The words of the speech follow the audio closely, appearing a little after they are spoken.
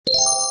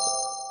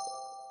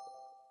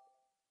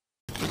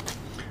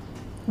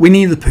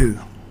Winnie the Pooh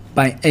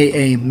by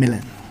A.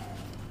 Millen.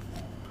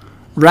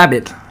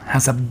 Rabbit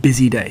has a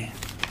busy day.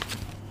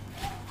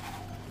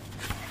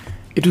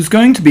 It was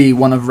going to be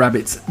one of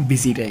Rabbit's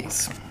busy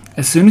days.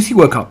 As soon as he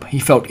woke up, he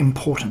felt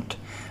important,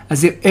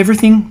 as if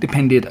everything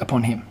depended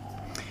upon him.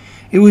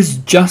 It was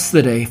just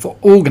the day for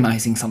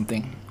organising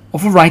something, or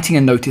for writing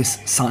a notice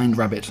signed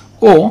Rabbit,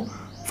 or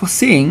for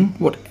seeing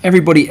what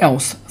everybody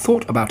else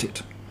thought about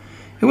it.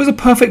 It was a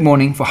perfect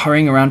morning for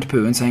hurrying around to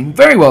Pooh and saying,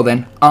 "Very well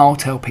then, I'll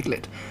tell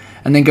Piglet,"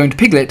 and then going to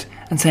Piglet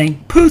and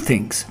saying, "Pooh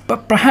thinks,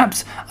 but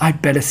perhaps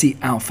I'd better see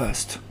Owl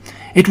first."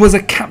 It was a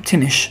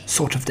captainish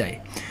sort of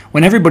day,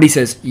 when everybody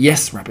says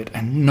yes Rabbit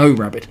and no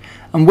Rabbit,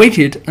 and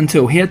waited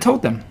until he had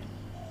told them.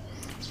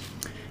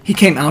 He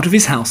came out of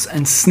his house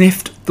and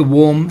sniffed the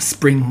warm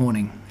spring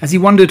morning, as he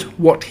wondered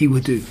what he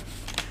would do.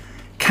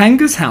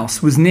 Kanga's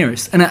house was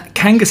nearest, and at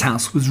Kanga's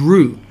house was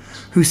Roo,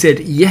 who said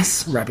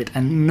yes Rabbit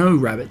and no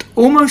Rabbit,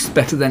 almost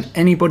better than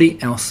anybody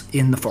else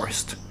in the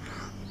forest.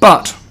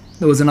 But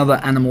there was another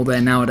animal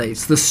there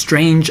nowadays, the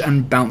strange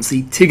and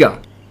bouncy Tigger.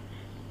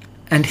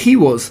 And he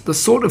was the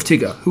sort of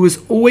Tigger who was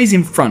always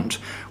in front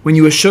when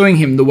you were showing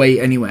him the way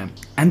anywhere,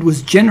 and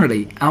was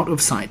generally out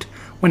of sight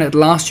when at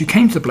last you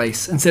came to the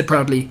place and said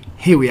proudly,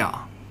 "Here we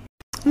are."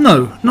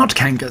 "No, not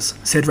Kanga's,"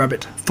 said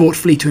Rabbit,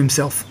 thoughtfully to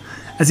himself,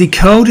 as he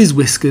curled his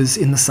whiskers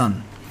in the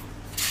sun.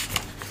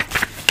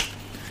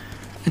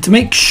 And to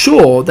make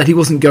sure that he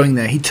wasn't going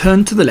there, he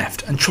turned to the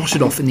left and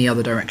trotted off in the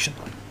other direction,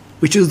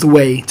 which was the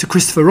way to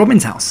Christopher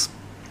Robin's house.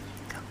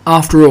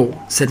 "After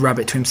all," said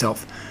Rabbit to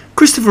himself,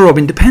 "Christopher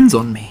Robin depends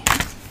on me.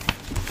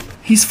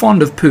 He's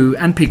fond of Pooh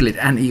and Piglet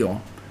and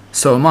Eeyore.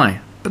 So am I,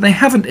 but they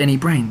haven't any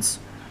brains.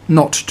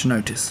 Not to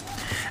notice.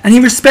 And he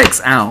respects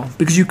Owl,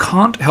 because you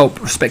can't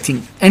help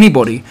respecting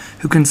anybody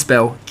who can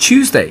spell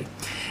Tuesday,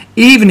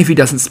 even if he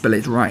doesn't spell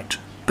it right.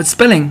 But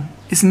spelling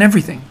isn't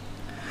everything.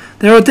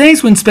 There are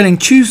days when spelling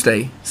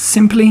Tuesday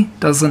simply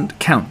doesn't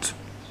count.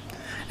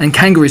 And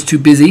Kanga is too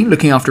busy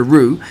looking after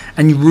Roo,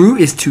 and Roo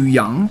is too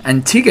young,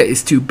 and Tigger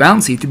is too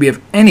bouncy to be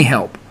of any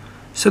help.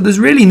 So there's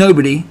really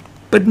nobody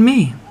but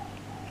me.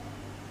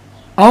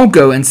 I'll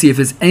go and see if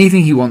there's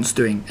anything he wants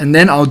doing, and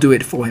then I'll do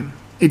it for him.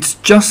 It's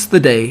just the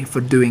day for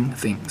doing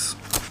things."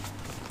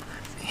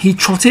 He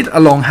trotted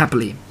along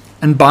happily,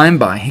 and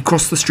by he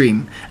crossed the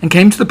stream and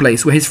came to the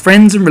place where his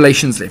friends and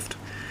relations lived.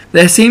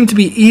 There seemed to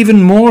be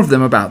even more of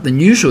them about than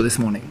usual this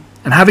morning,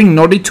 and having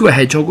nodded to a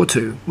hedgehog or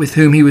two, with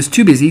whom he was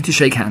too busy to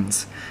shake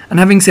hands, and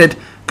having said,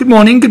 good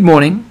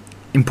morning,"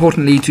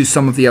 importantly to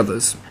some of the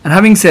others, and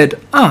having said,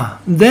 "Ah,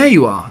 there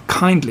you are,"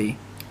 kindly,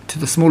 to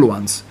the smaller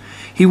ones,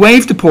 he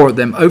waved a paw at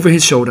them over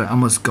his shoulder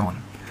and was gone,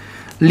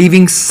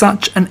 leaving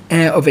such an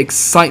air of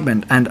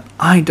excitement and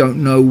I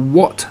don't know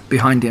what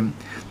behind him,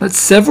 that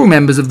several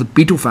members of the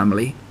beetle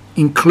family,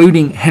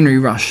 including Henry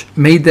Rush,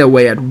 made their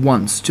way at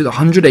once to the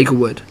 100-acre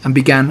wood and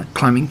began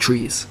climbing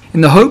trees,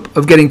 in the hope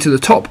of getting to the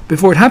top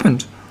before it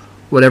happened,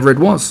 whatever it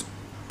was,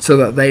 so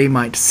that they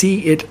might see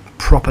it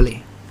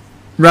properly.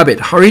 Rabbit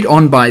hurried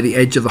on by the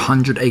edge of the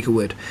 100-acre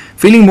wood,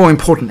 feeling more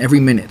important every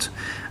minute,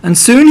 and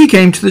soon he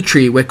came to the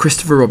tree where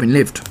Christopher Robin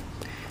lived.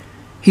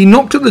 He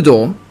knocked at the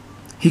door,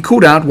 he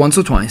called out once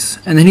or twice,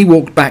 and then he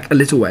walked back a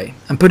little way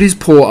and put his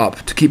paw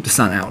up to keep the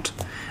sun out,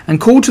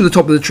 and called to the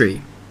top of the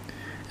tree.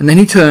 And then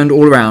he turned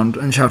all around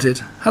and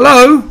shouted,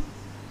 "Hello!"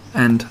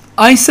 and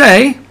 "I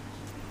say!"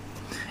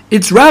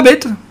 "It's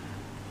Rabbit!"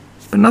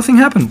 But nothing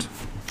happened.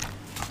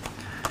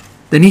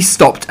 Then he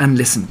stopped and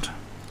listened.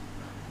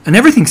 And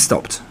everything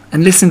stopped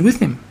and listened with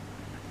him.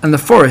 And the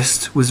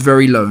forest was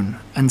very lone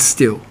and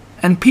still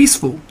and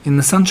peaceful in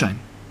the sunshine.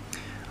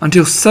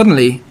 Until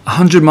suddenly,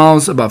 100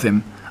 miles above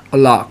him, a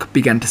lark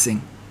began to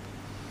sing.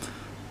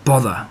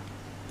 "Bother,"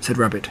 said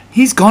Rabbit.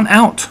 "He's gone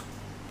out."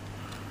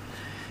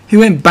 He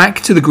went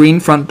back to the green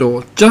front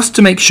door just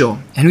to make sure,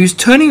 and he was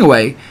turning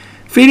away,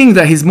 feeling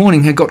that his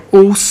morning had got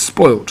all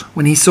spoilt,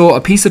 when he saw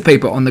a piece of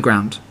paper on the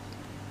ground,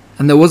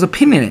 and there was a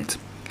pin in it,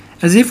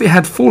 as if it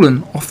had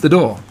fallen off the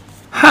door.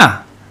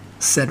 "Ha!"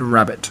 said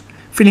Rabbit,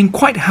 feeling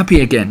quite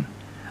happy again.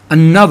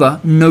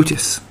 "Another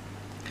notice."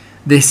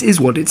 This is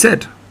what it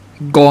said.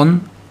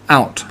 "Gone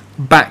out.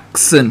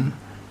 Backson.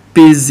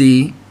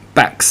 Busy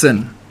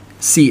Backson.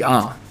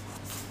 CR."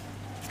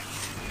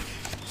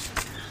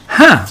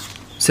 "Ha!"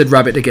 said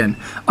Rabbit again.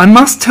 "I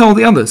must tell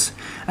the others,"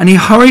 and he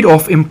hurried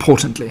off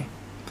importantly.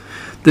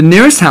 The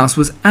nearest house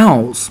was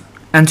Owl's,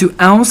 and to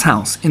Owl's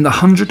house in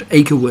the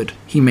 100-acre wood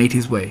he made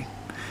his way.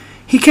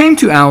 He came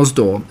to Owl's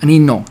door, and he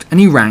knocked, and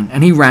he rang,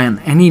 and he ran,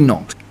 and he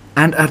knocked,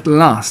 and at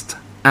last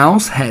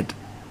Owl's head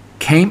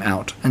came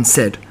out and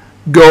said,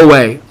 "Go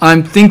away,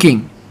 I'm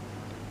thinking."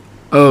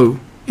 "Oh,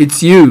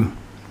 it's you,"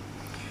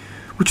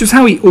 which was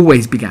how he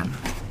always began.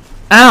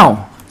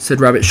 "Owl," said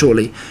Rabbit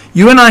shortly,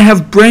 "you and I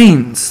have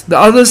brains, the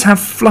others have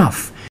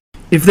fluff.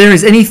 If there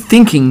is any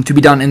thinking to be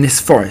done in this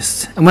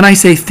forest, and when I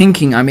say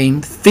thinking, I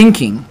mean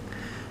thinking,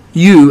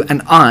 you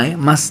and I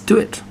must do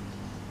it."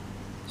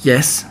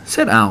 "Yes,"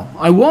 said Owl,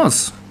 "I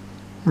was."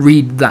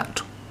 "Read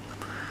that."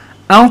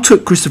 Owl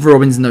took Christopher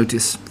Robin's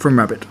notice from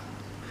Rabbit,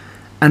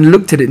 and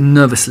looked at it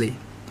nervously.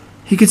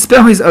 He could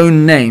spell his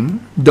own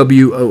name,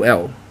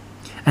 W-O-L,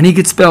 and he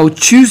could spell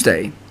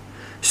Tuesday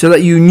so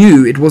that you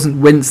knew it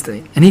wasn't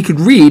Wednesday, and he could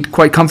read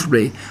quite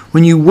comfortably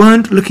when you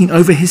weren't looking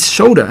over his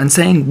shoulder and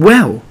saying,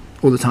 well,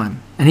 all the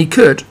time. And he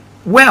could,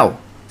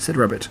 well, said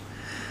Rabbit.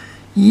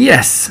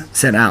 Yes,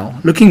 said Owl,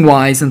 looking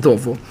wise and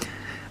thoughtful.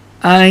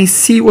 I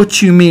see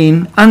what you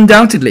mean,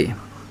 undoubtedly.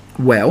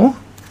 Well?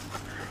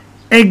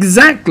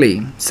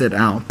 Exactly, said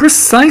Owl,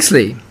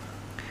 precisely.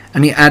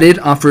 And he added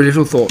after a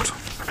little thought,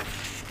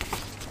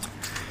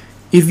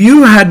 if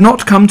you had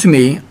not come to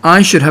me,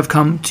 I should have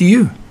come to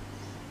you.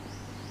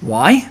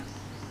 Why?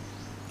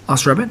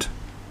 Asked Rabbit.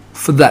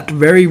 For that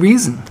very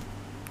reason,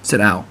 said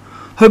Owl,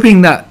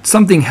 hoping that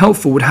something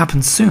helpful would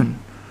happen soon.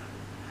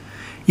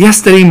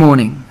 Yesterday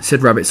morning,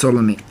 said Rabbit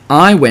solemnly,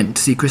 I went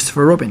to see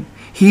Christopher Robin.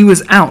 He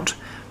was out.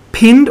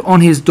 Pinned on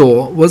his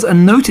door was a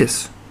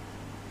notice.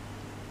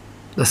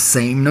 The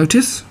same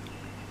notice?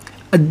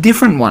 A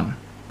different one.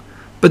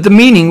 But the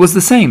meaning was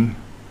the same.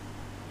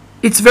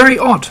 It's very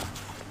odd.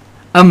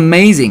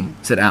 Amazing,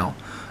 said Owl,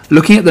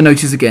 looking at the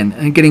notice again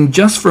and getting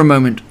just for a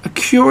moment a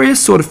curious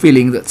sort of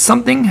feeling that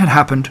something had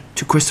happened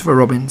to Christopher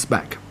Robin's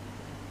back.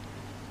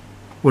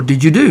 What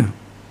did you do?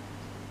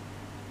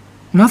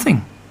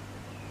 Nothing.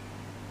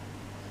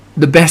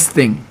 The best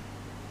thing,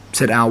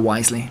 said Owl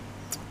wisely.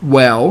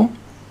 Well,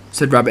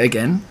 said Rabbit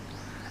again,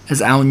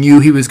 as Owl knew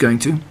he was going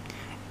to.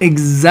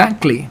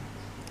 Exactly,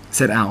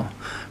 said Owl.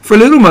 For a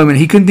little moment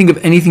he couldn't think of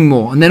anything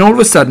more, and then all of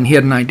a sudden he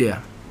had an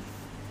idea.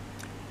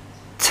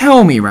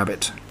 Tell me,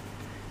 Rabbit,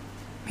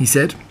 he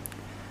said,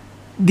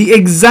 the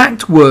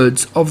exact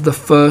words of the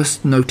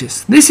first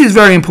notice. This is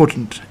very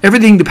important.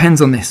 Everything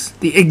depends on this.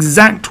 The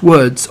exact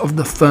words of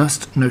the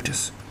first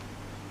notice.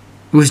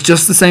 It was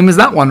just the same as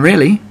that one,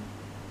 really.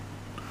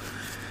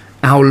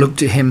 Owl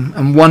looked at him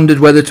and wondered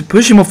whether to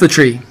push him off the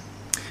tree,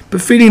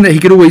 but feeling that he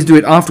could always do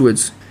it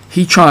afterwards,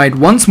 he tried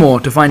once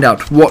more to find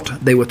out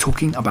what they were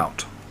talking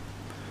about.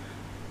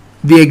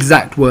 The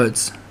exact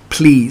words,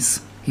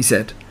 please, he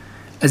said,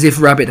 as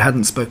if Rabbit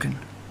hadn't spoken.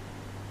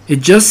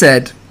 It just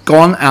said,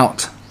 gone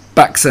out,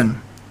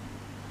 Backson.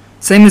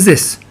 Same as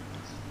this.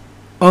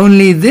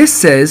 Only this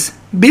says,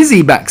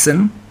 busy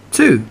Backson,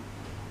 too.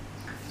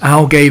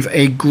 Owl gave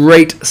a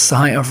great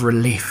sigh of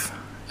relief.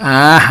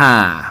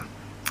 Aha,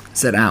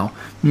 said Owl.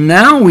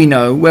 Now we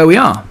know where we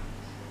are.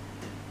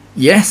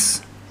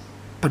 Yes,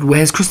 but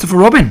where's Christopher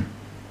Robin?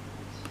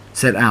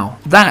 Said Owl.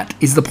 That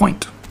is the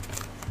point.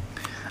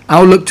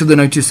 Owl looked to the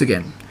notice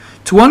again.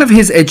 To one of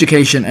his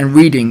education and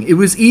reading, it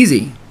was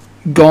easy.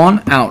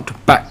 Gone out,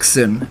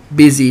 Backson,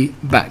 busy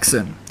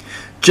Backson.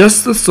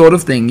 Just the sort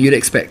of thing you'd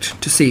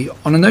expect to see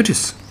on a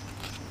notice.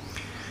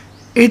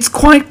 It's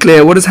quite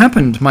clear what has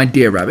happened, my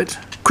dear Rabbit.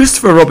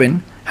 Christopher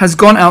Robin has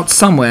gone out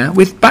somewhere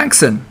with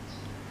Backson.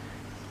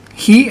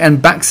 He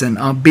and Backson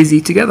are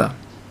busy together.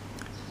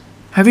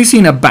 Have you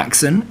seen a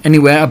Backson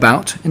anywhere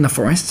about in the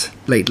forest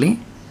lately?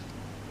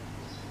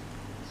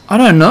 I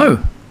don't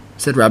know,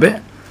 said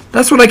Rabbit.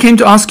 That's what I came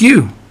to ask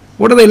you.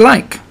 What are they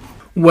like?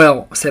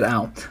 Well, said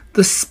Owl,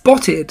 the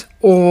spotted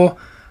or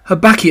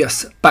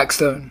herbaceous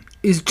backstone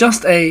is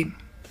just at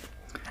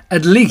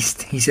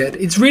least, he said.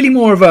 It's really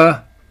more of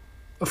a...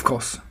 Of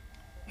course,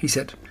 he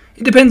said.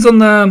 It depends on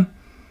the...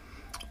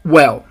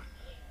 Well,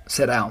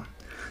 said Owl.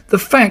 The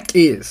fact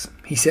is,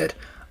 he said,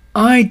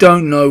 I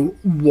don't know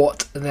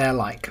what they're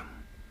like,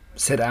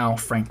 said Owl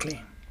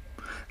frankly.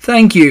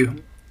 Thank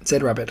you,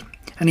 said Rabbit,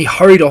 and he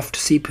hurried off to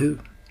see Pooh.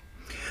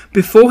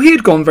 Before he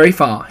had gone very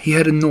far, he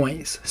heard a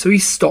noise, so he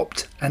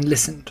stopped and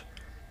listened.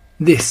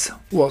 This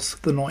was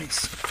the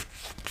noise.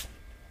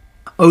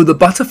 Oh, the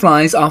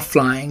butterflies are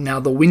flying, now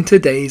the winter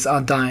days are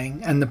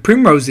dying, and the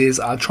primroses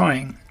are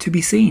trying to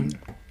be seen.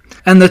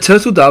 And the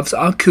turtle doves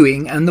are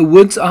cooing, and the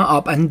woods are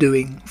up and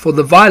doing, for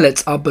the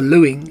violets are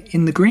ballooing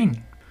in the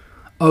green.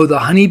 Oh,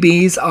 the honey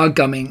bees are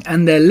gumming,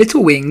 and their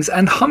little wings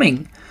and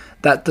humming,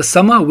 that the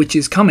summer which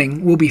is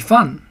coming will be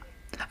fun.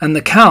 And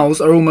the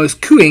cows are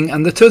almost cooing,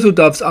 and the turtle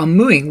doves are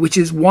mooing, which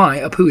is why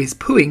a poo is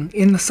pooing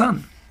in the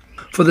sun.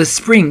 For the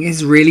spring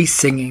is really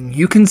singing,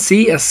 you can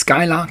see a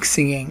skylark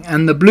singing,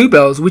 and the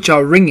bluebells which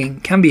are ringing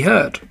can be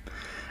heard.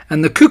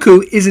 And the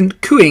cuckoo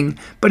isn't cooing,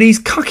 but he's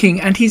cucking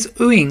and he's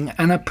oohing,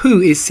 and a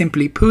poo is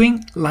simply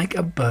pooing like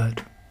a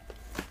bird.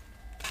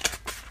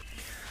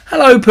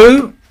 Hello,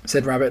 Pooh,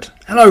 said Rabbit.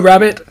 Hello,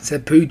 Rabbit,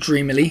 said Pooh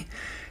dreamily.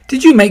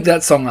 Did you make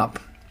that song up?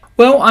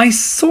 Well, I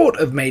sort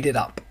of made it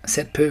up,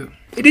 said Pooh.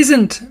 It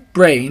isn't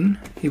brain,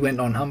 he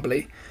went on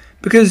humbly,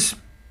 because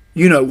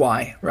you know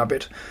why,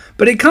 Rabbit,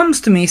 but it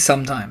comes to me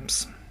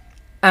sometimes.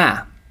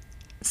 Ah,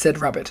 said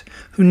Rabbit,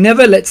 who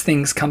never lets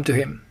things come to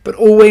him, but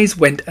always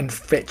went and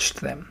fetched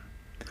them.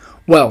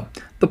 Well,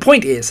 the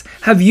point is,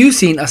 have you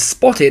seen a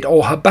spotted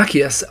or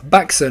herbaceous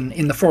backson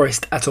in the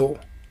forest at all?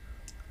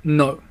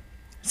 No,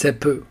 said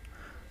Pooh.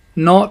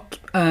 No,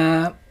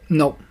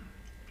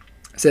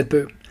 said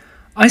Pooh.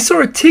 I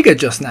saw a tigger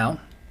just now.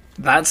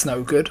 That's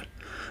no good.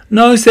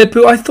 No, said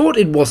Pooh, I thought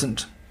it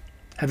wasn't.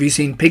 Have you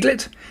seen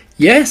Piglet?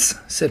 Yes,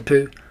 said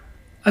Pooh.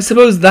 I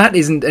suppose that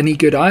isn't any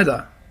good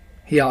either,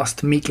 he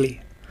asked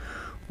meekly.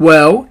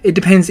 Well, it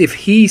depends if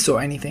he saw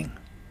anything.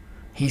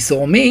 He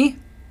saw me,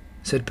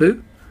 said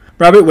Pooh.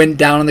 Rabbit went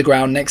down on the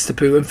ground next to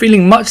Pooh and,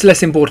 feeling much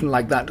less important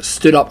like that,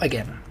 stood up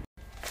again.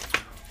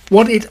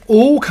 What it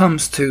all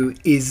comes to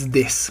is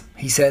this,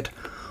 he said.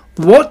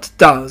 What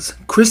does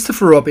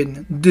Christopher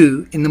Robin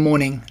do in the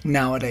morning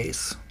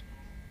nowadays?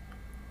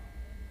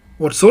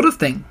 What sort of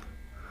thing?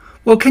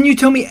 Well, can you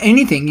tell me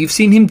anything you've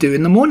seen him do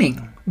in the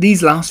morning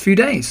these last few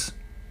days?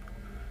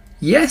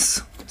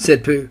 Yes,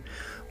 said Pooh.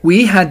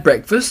 We had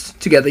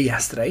breakfast together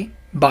yesterday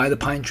by the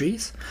pine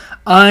trees.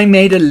 I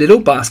made a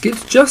little basket,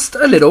 just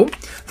a little,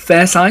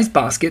 fair-sized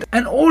basket,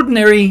 an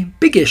ordinary,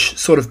 biggish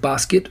sort of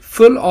basket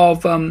full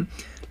of,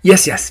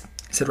 Yes,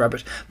 said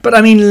Rabbit, but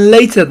I mean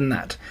later than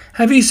that.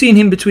 Have you seen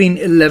him between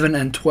 11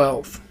 and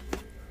 12?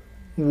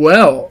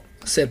 Well,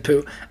 said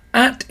Pooh,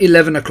 at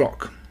 11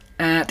 o'clock.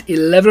 At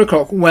 11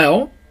 o'clock,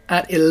 well,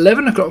 at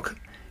 11 o'clock,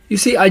 you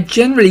see, I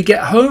generally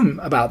get home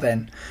about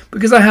then,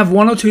 because I have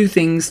one or two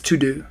things to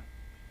do.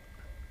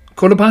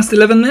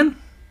 11:15 then?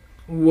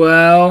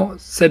 Well,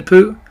 said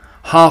Pooh,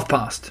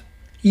 past.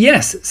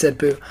 Yes, said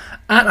Pooh,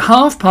 at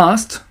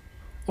past,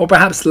 or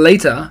perhaps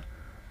later,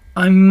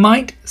 I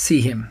might see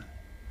him.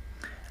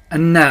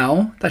 And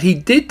now that he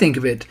did think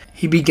of it,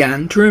 he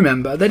began to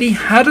remember that he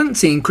hadn't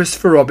seen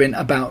Christopher Robin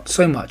about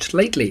so much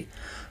lately.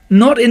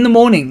 Not in the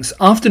mornings,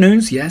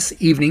 afternoons, yes,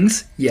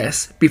 evenings,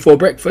 yes, before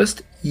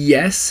breakfast,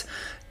 yes,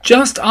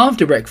 just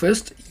after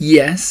breakfast,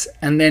 yes,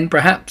 and then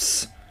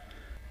perhaps,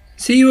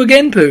 see you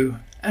again, Pooh,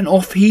 and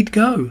off he'd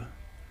go.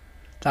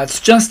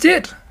 That's just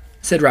it,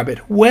 said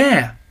Rabbit.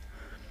 Where?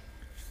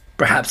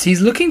 Perhaps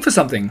he's looking for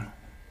something.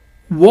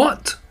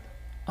 What?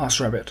 Asked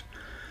Rabbit.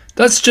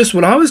 That's just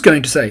what I was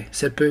going to say,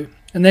 said Pooh.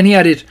 And then he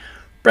added,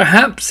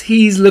 perhaps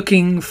he's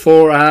looking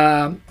for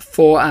a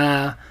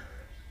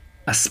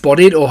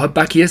spotted or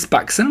herbaceous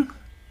baxen?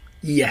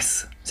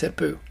 Yes, said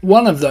Pooh.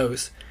 One of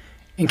those,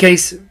 in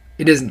case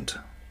it isn't.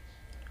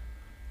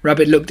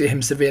 Rabbit looked at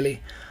him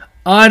severely.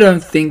 I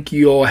don't think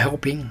you're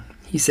helping,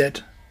 he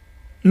said.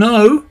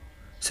 No,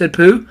 said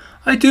Pooh.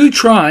 I do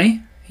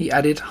try, he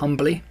added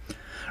humbly.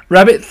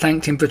 Rabbit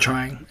thanked him for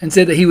trying, and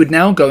said that he would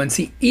now go and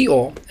see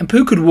Eeyore, and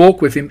Pooh could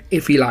walk with him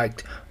if he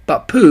liked.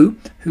 But Pooh,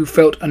 who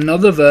felt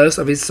another verse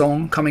of his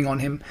song coming on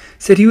him,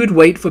 said he would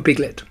wait for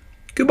Piglet.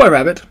 Goodbye,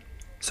 Rabbit.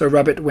 So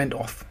Rabbit went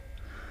off.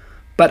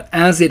 But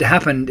as it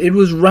happened, it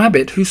was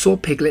Rabbit who saw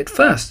Piglet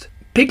first.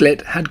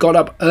 Piglet had got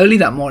up early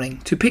that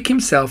morning to pick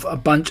himself a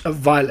bunch of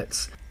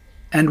violets,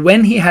 and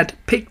when he had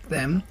picked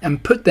them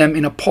and put them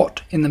in a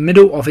pot in the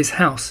middle of his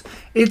house,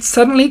 it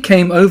suddenly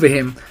came over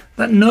him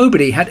that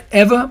nobody had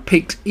ever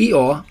picked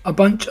Eeyore a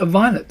bunch of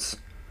violets.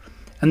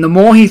 And the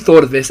more he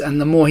thought of this,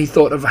 and the more he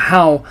thought of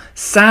how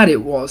sad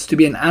it was to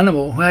be an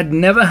animal who had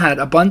never had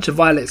a bunch of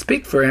violets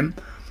picked for him,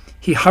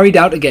 he hurried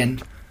out again,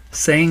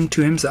 saying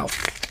to himself,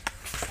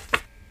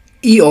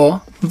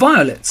 Eeyore,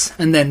 violets,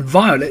 and then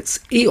violets,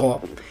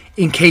 Eeyore,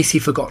 in case he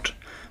forgot.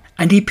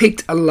 And he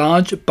picked a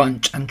large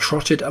bunch and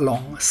trotted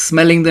along,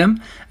 smelling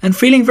them and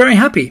feeling very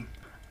happy,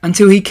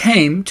 until he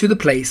came to the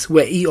place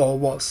where Eeyore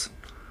was.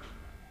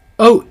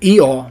 Oh,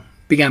 Eeyore,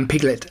 began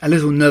Piglet a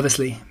little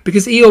nervously,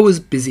 because Eeyore was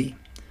busy.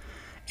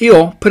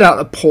 Eeyore put out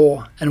a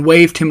paw and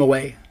waved him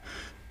away.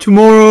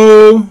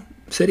 Tomorrow,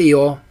 said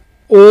Eeyore,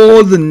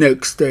 or the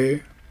next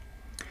day.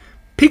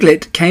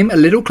 Piglet came a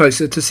little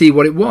closer to see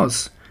what it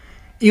was.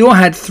 Eeyore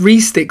had 3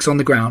 sticks on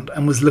the ground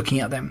and was looking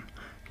at them.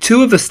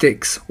 2 of the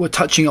sticks were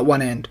touching at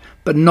one end,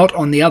 but not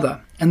on the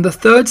other, and the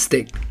 3rd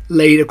stick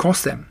laid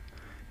across them.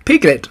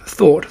 Piglet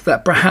thought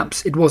that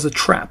perhaps it was a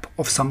trap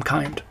of some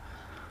kind.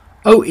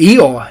 Oh,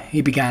 Eeyore,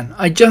 he began,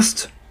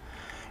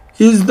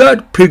 Is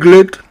that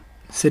Piglet?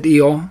 Said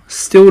Eeyore,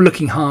 still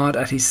looking hard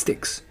at his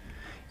sticks.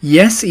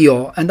 Yes,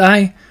 Eeyore,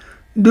 and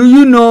Do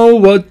you know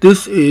what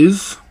this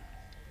is?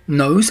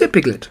 No, said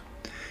Piglet.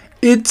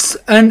 It's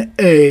an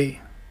A.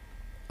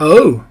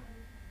 Oh,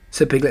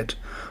 said Piglet.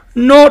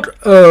 Not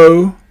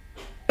O,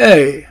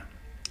 A,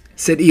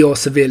 said Eeyore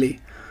severely.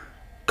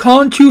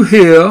 Can't you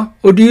hear,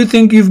 or do you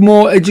think you've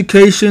more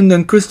education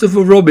than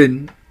Christopher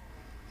Robin?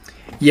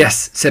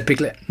 Yes, said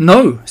Piglet.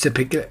 No, said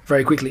Piglet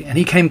very quickly, and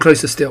he came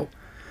closer still.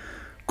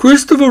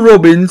 Christopher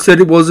Robin said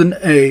it was an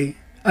A,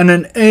 and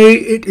an A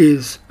it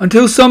is,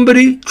 until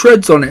somebody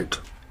treads on it,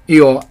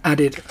 Eeyore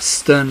added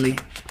sternly.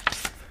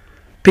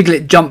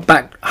 Piglet jumped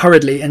back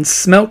hurriedly and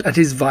smelt at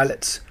his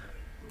violets.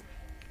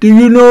 Do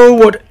you know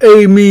what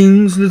A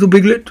means, little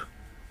Piglet?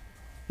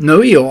 No,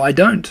 Eeyore, I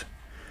don't.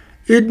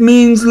 It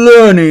means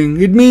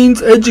learning, it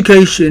means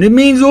education, it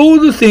means all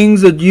the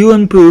things that you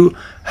and Pooh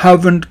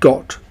haven't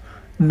got.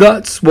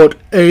 That's what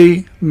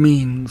A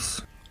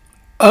means.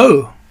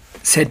 Oh,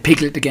 said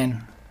Piglet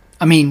again.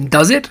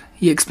 Does it?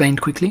 He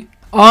explained quickly.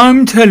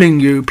 I'm telling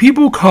you,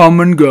 people come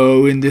and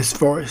go in this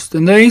forest,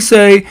 and they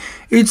say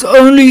it's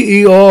only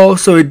Eeyore,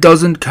 so it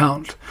doesn't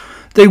count.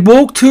 They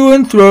walk to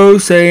and fro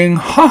saying,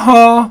 ha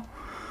ha.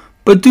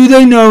 But do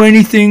they know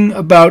anything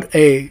about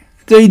A?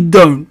 They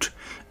don't.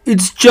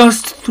 It's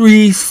just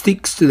 3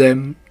 sticks to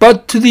them.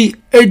 But to the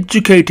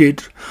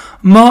educated,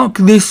 mark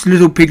this,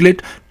 little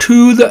Piglet,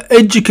 to the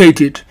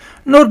educated,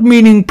 not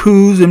meaning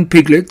Poohs and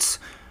Piglets.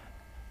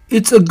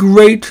 It's a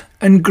great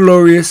and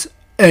glorious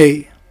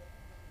A.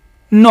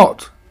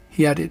 Not,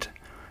 he added,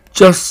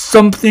 just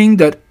something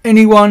that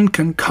anyone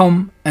can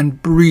come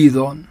and breathe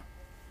on.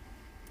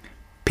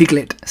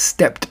 Piglet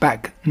stepped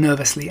back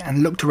nervously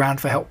and looked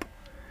around for help.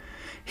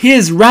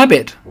 Here's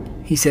Rabbit,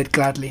 he said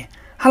gladly.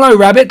 Hello,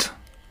 Rabbit.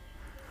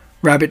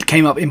 Rabbit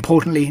came up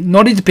importantly,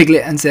 nodded to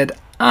Piglet and said,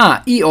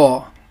 Ah,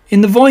 Eeyore,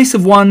 in the voice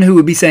of one who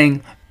would be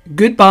saying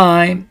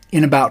goodbye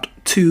in about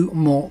 2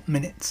 more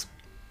minutes.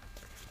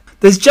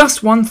 There's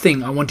just one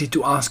thing I wanted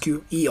to ask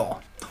you,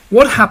 Eeyore.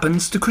 What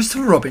happens to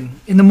Christopher Robin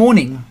in the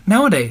morning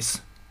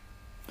nowadays?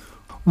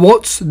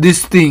 What's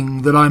this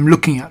thing that I'm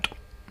looking at?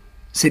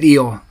 Said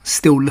Eeyore,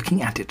 still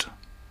looking at it.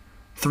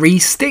 3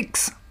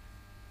 sticks,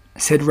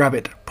 said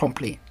Rabbit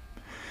promptly.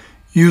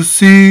 You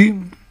see,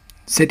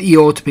 said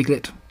Eeyore to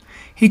Piglet.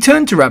 He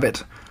turned to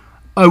Rabbit.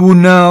 I will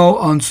now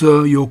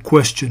answer your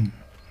question,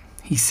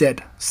 he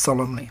said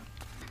solemnly.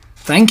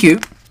 Thank you,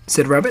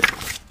 said Rabbit.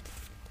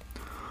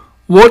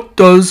 What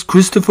does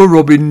Christopher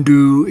Robin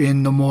do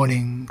in the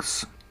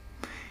mornings?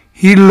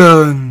 He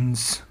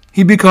learns.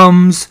 He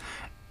becomes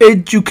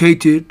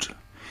educated.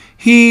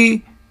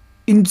 He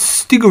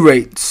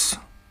instigates.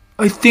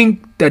 I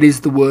think that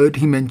is the word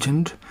he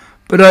mentioned,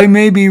 but I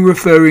may be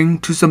referring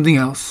to something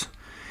else.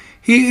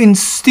 He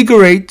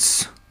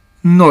instigates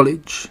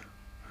knowledge.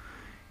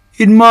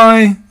 In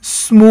my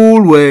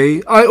small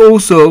way, I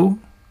also,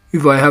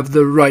 if I have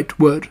the right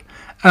word,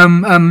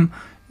 am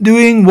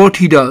doing what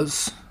he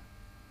does.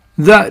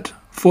 That,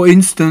 for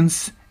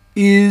instance,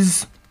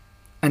 is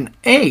an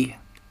A,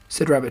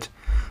 said Rabbit,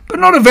 but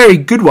not a very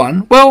good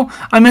one. Well,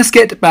 I must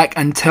get back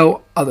and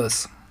tell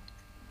others.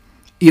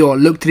 Eeyore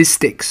looked at his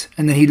sticks,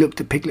 and then he looked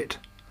at Piglet.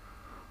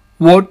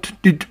 What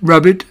did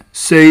Rabbit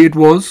say it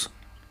was?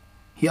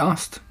 He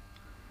asked.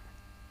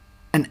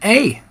 An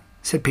A,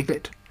 said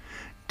Piglet.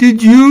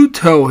 Did you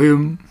tell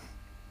him?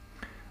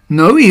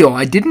 No, Eeyore,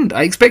 I didn't.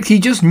 I expect he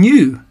just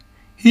knew.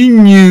 He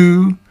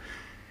knew.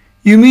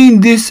 You mean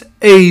this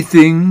A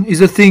thing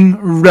is a thing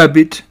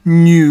Rabbit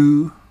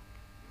knew?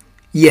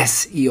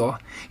 Yes, Eeyore.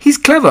 He's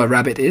clever,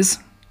 Rabbit is.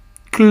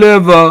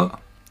 Clever,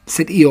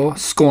 said Eeyore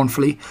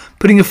scornfully,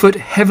 putting a foot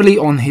heavily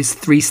on his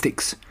 3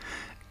 sticks.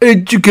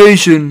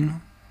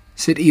 Education,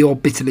 said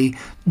Eeyore bitterly,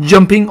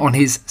 jumping on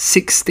his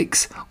 6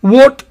 sticks.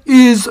 What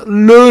is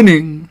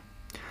learning?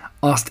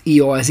 Asked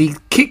Eeyore as he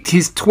kicked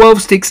his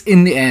 12 sticks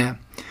in the air.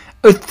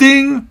 A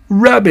thing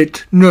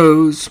Rabbit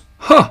knows.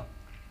 Huh.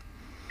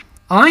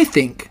 I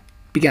think,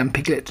 began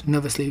Piglet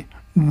nervously.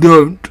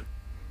 Don't,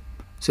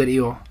 said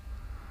Eeyore.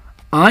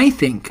 I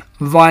think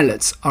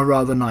violets are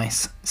rather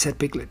nice, said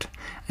Piglet,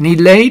 and he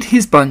laid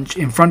his bunch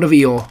in front of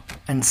Eeyore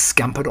and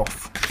scampered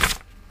off.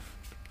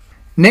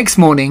 Next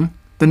morning,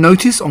 the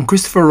notice on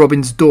Christopher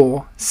Robin's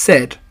door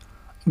said,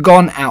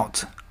 Gone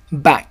out,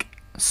 back,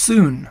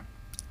 soon,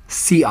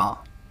 CR.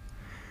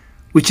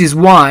 Which is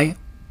why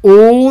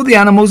all the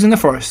animals in the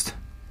forest,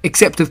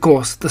 except of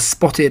course the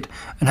spotted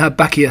and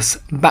herbaceous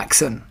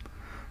baxen,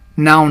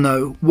 now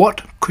know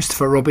what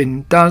Christopher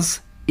Robin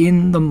does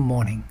in the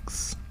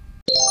mornings.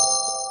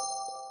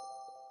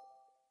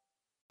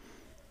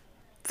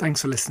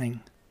 Thanks for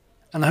listening,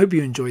 and I hope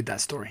you enjoyed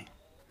that story.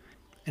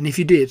 And if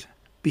you did,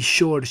 be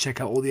sure to check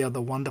out all the other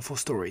wonderful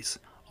stories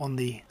on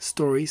the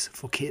Stories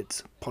for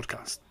Kids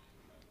podcast.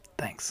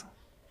 Thanks.